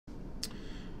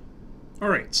All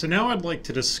right, so now I'd like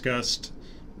to discuss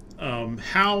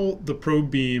how the probe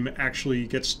beam actually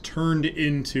gets turned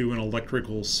into an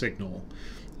electrical signal.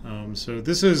 So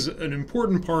this is an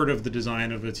important part of the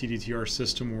design of a TDTR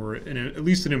system, or at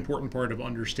least an important part of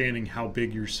understanding how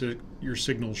big your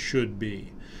signal should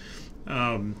be.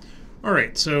 All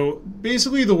right, so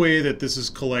basically the way that this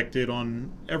is collected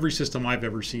on every system I've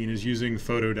ever seen is using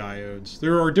photodiodes.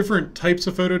 There are different types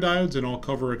of photodiodes, and I'll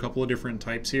cover a couple of different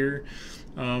types here.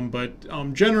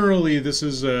 Generally, this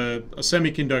is a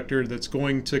semiconductor that's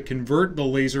going to convert the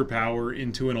laser power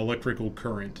into an electrical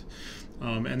current.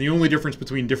 And the only difference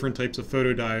between different types of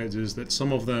photodiodes is that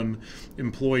some of them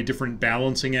employ different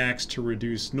balancing acts to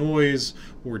reduce noise,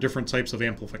 or different types of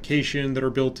amplification that are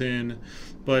built in.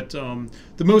 But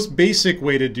the most basic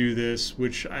way to do this,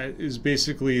 which is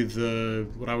basically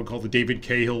what I would call the David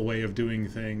Cahill way of doing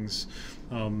things,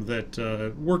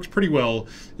 that works pretty well,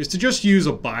 is to just use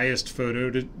a biased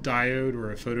photodiode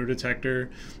or a photodetector.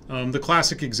 The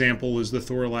classic example is the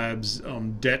Thorlabs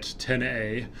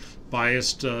DET10A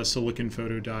biased silicon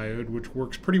photodiode, which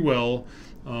works pretty well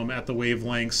at the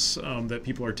wavelengths that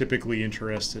people are typically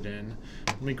interested in.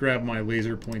 Let me grab my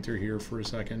laser pointer here for a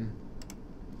second.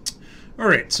 All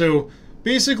right, so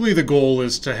basically the goal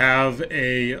is to have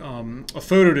a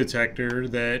photodetector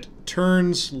that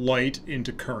turns light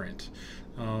into current.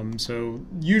 So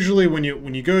usually when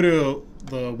you go to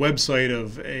the website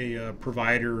of a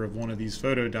provider of one of these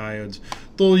photodiodes,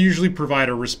 they'll usually provide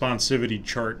a responsivity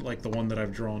chart like the one that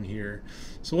I've drawn here.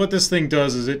 So what this thing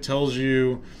does is it tells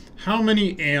you how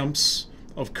many amps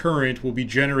of current will be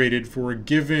generated for a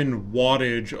given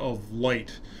wattage of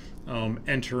light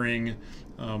entering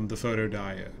the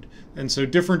photodiode. And so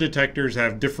different detectors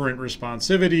have different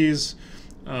responsivities.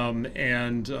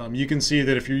 You can see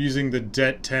that if you're using the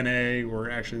DET10A, or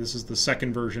actually this is the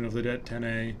second version of the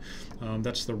DET10A,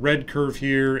 that's the red curve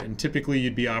here, and typically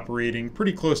you'd be operating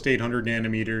pretty close to 800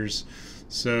 nanometers.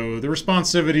 So the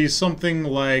responsivity is something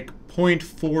like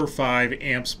 0.45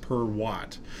 amps per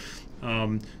watt.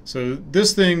 So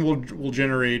this thing will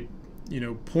generate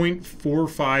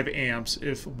 0.45 amps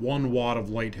if 1 watt of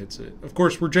light hits it. Of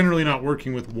course, we're generally not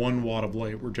working with 1 watt of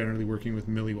light, we're generally working with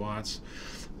milliwatts.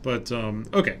 But,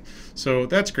 okay, so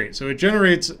that's great. So it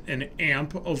generates an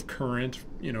amp of current,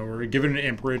 or given an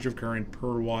amperage of current per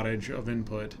wattage of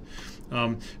input.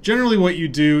 Generally what you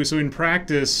do, so in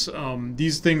practice,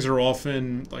 these things are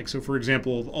often, so for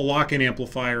example, a lock-in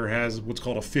amplifier has what's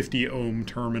called a 50 ohm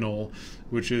terminal,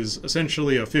 which is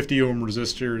essentially a 50 ohm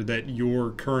resistor that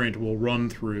your current will run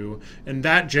through, and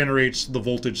that generates the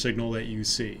voltage signal that you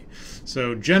see.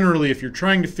 So generally, if you're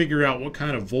trying to figure out what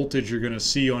kind of voltage you're going to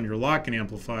see on your lock-in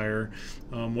amplifier,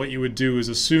 what you would do is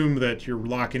assume that your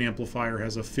lock-in amplifier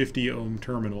has a 50 ohm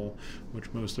terminal,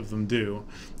 which most of them do,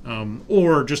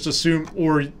 or just assume,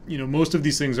 most of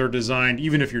these things are designed,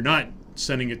 even if you're not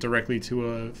sending it directly to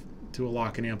a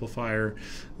lock-in amplifier,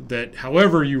 that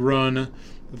however you run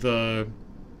the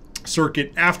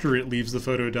circuit after it leaves the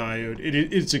photodiode,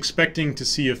 it's expecting to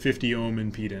see a 50 ohm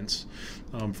impedance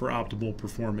for optimal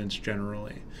performance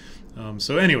generally.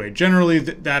 So anyway, generally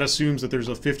that assumes that there's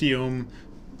a 50 ohm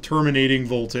terminating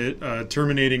voltage,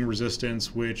 terminating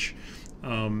resistance, which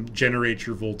generates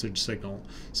your voltage signal.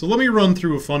 So let me run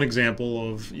through a fun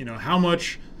example of how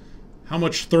much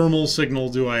thermal signal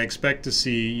do I expect to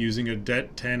see using a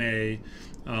DET10A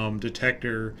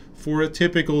detector for a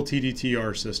typical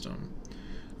TDTR system.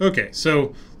 Okay,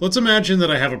 so let's imagine that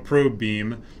I have a probe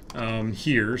beam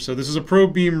here. So this is a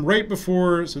probe beam right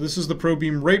before, this is the probe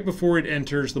beam right before it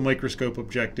enters the microscope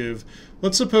objective.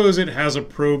 Let's suppose it has a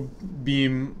probe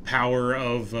beam power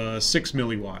of 6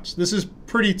 milliwatts. This is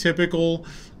pretty typical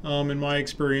in my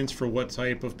experience for what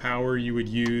type of power you would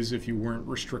use if you weren't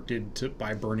restricted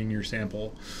by burning your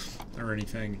sample or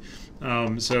anything.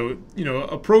 So,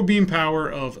 a probe beam power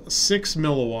of 6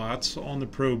 milliwatts on the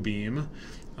probe beam.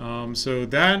 So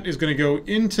that is going to go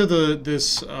into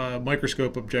this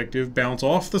microscope objective, bounce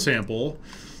off the sample.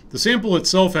 The sample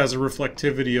itself has a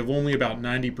reflectivity of only about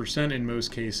 90% in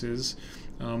most cases.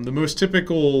 The most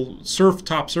typical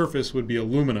top surface would be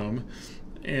aluminum,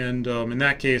 and in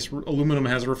that case, aluminum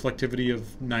has a reflectivity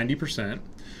of 90%.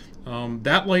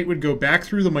 That light would go back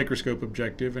through the microscope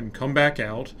objective and come back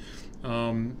out.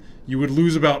 You would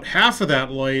lose about half of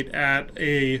that light at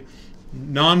a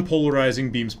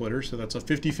non-polarizing beam splitter, so that's a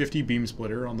 50-50 beam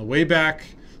splitter on the way back.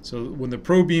 So when the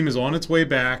probe beam is on its way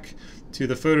back to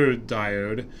the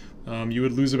photodiode, you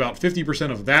would lose about 50%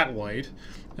 of that light,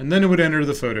 and then it would enter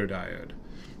the photodiode.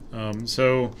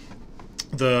 So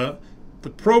the the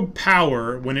probe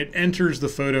power when it enters the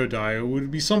photodiode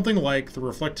would be something like the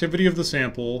reflectivity of the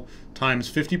sample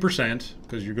times 50%,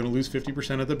 because you're going to lose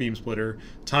 50% of the beam splitter,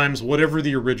 times whatever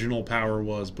the original power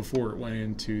was before it went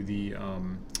into the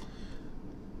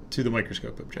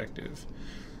microscope objective.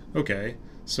 Okay,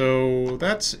 so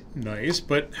that's nice,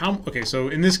 but how? Okay, so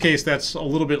in this case, that's a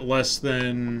little bit less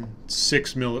than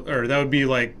 6 or that would be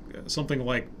like something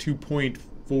like 2.4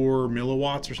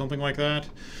 milliwatts or something like that.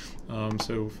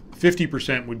 So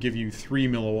 50% would give you 3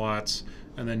 milliwatts,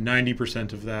 and then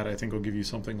 90% of that I think will give you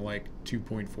something like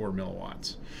 2.4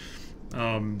 milliwatts.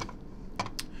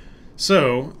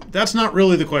 So that's not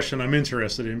really the question I'm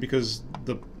interested in, because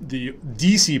the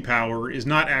DC power is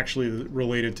not actually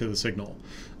related to the signal.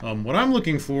 What I'm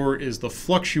looking for is the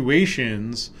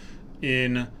fluctuations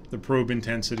in the probe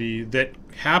intensity that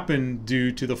happen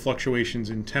due to the fluctuations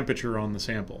in temperature on the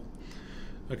sample.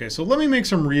 Okay, so let me make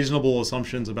some reasonable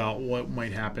assumptions about what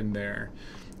might happen there.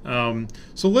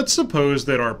 So let's suppose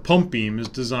that our pump beam is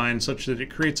designed such that it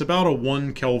creates about a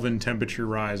 1 Kelvin temperature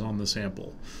rise on the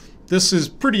sample. This is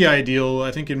pretty ideal.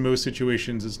 I think in most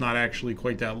situations it's not actually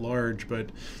quite that large, but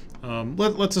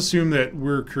let's assume that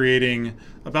we're creating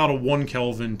about a 1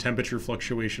 Kelvin temperature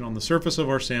fluctuation on the surface of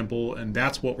our sample, and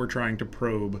that's what we're trying to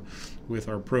probe with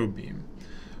our probe beam.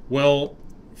 Well,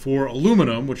 for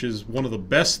aluminum, which is one of the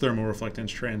best thermoreflectance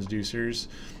transducers,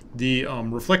 the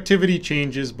reflectivity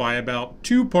changes by about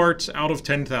 2 parts out of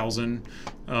 10,000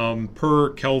 per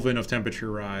Kelvin of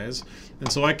temperature rise.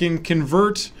 And so I can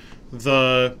convert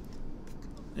the,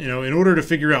 in order to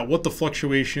figure out what the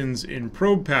fluctuations in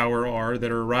probe power are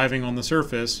that are arriving on the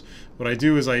surface, what I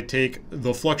do is I take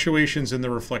the fluctuations in the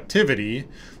reflectivity,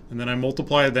 and then I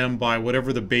multiply them by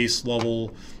whatever the base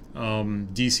level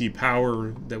DC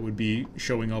power that would be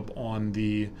showing up on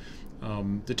the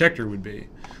detector would be.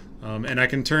 And I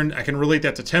can relate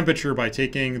that to temperature by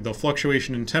taking the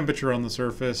fluctuation in temperature on the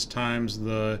surface times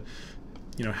the,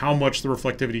 how much the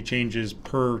reflectivity changes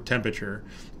per temperature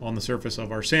on the surface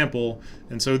of our sample.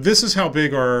 And so this is how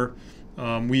big our,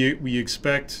 we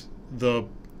expect the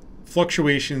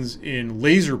fluctuations in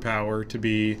laser power to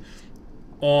be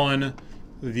on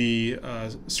the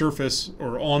surface,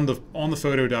 or on the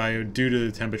photodiode, due to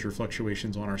the temperature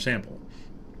fluctuations on our sample.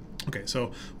 Okay,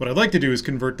 so what I'd like to do is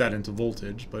convert that into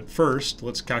voltage, but first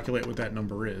let's calculate what that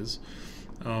number is.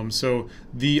 So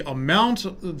the amount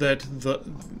that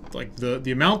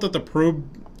the amount that the probe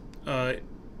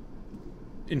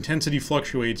intensity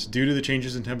fluctuates due to the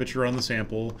changes in temperature on the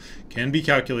sample can be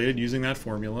calculated using that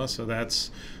formula. So that's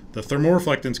the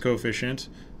thermoreflectance coefficient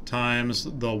times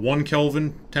the 1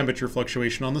 Kelvin temperature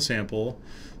fluctuation on the sample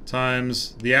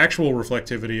times the actual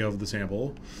reflectivity of the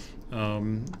sample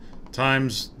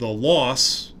times the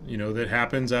loss, that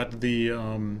happens at the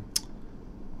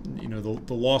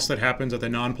the loss that happens at the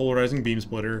non-polarizing beam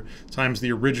splitter times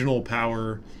the original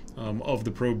power of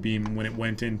the probe beam when it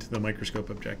went into the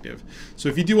microscope objective. So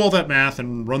if you do all that math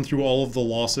and run through all of the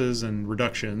losses and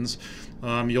reductions,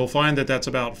 you'll find that that's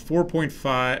about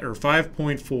 4.5 or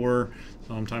 5.4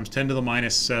 times 10 to the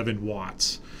minus 7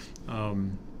 watts,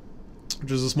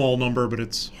 which is a small number, but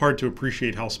it's hard to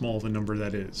appreciate how small of a number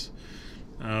that is.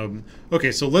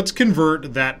 Okay, so let's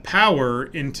convert that power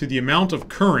into the amount of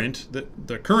current,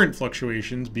 the current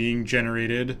fluctuations being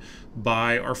generated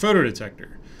by our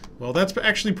photodetector. Well, that's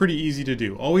actually pretty easy to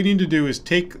do. All we need to do is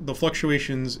take the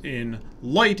fluctuations in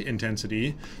light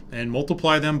intensity and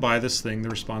multiply them by this thing, the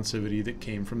responsivity that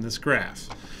came from this graph.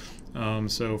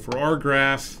 So for our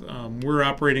graph, we're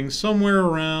operating somewhere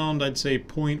around, I'd say,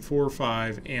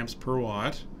 0.45 amps per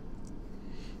watt.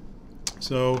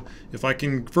 So if I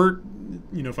convert,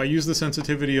 if I use the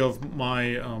sensitivity of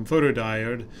my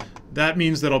photodiode, that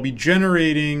means that I'll be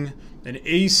generating an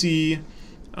AC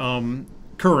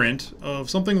current of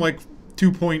something like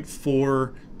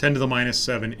 2.4 10 to the minus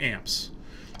 7 amps.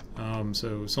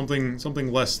 So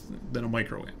something less than a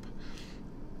microamp.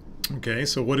 Okay,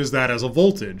 so what is that as a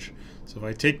voltage? So if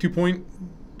I take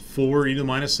 2.4 e to the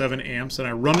minus 7 amps and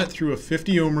I run it through a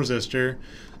 50 ohm resistor,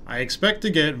 I expect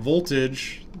to get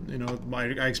voltage,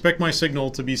 I expect my signal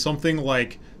to be something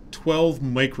like 12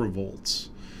 microvolts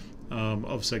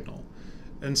of signal.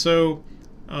 And so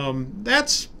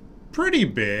that's pretty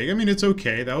big. I mean, it's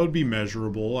okay. That would be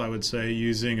measurable, I would say,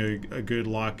 using a good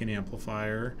lock-in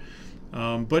amplifier.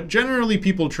 But generally,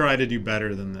 people try to do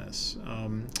better than this.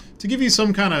 To give you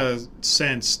some kind of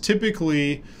sense,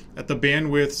 typically at the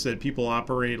bandwidths that people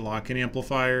operate lock-in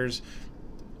amplifiers,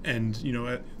 and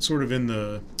sort of in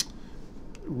the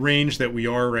range that we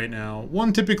are right now,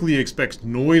 one typically expects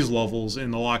noise levels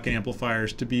in the lock-in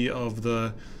amplifiers to be of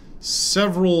the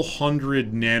several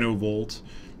hundred nanovolt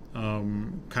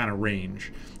kind of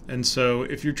range. And so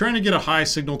if you're trying to get a high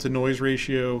signal to noise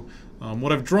ratio,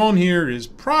 what I've drawn here is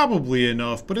probably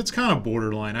enough, but it's kind of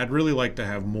borderline. I'd really like to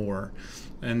have more.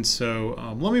 And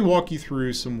so let me walk you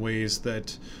through some ways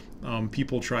that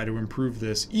people try to improve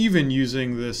this, even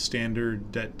using this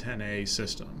standard DET10A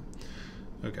system.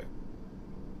 Okay.